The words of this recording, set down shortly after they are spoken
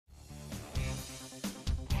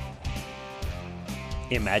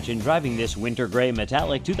Imagine driving this winter gray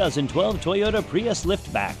metallic 2012 Toyota Prius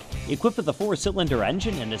liftback, equipped with a 4-cylinder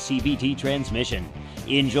engine and a CVT transmission.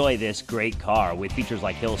 Enjoy this great car with features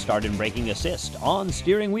like hill start and braking assist, on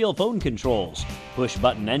steering wheel phone controls, push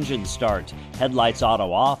button engine start, headlights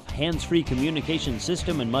auto off, hands-free communication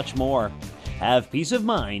system, and much more. Have peace of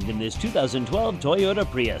mind in this 2012 Toyota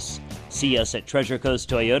Prius. See us at Treasure Coast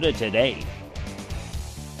Toyota today.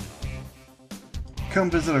 Come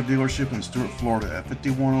visit our dealership in Stuart, Florida at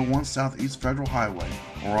 5101 Southeast Federal Highway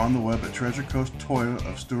or on the web at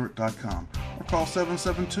treasurecoasttoyotaofstuart.com or call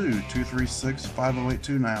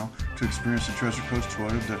 772-236-5082 now to experience the Treasure Coast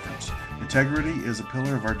Toyota difference. Integrity is a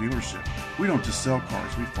pillar of our dealership. We don't just sell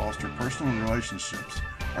cars, we foster personal relationships.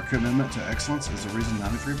 Our commitment to excellence is the reason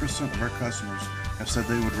 93% of our customers have said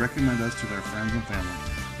they would recommend us to their friends and family.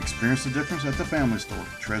 Experience the difference at the family store,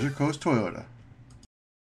 Treasure Coast Toyota.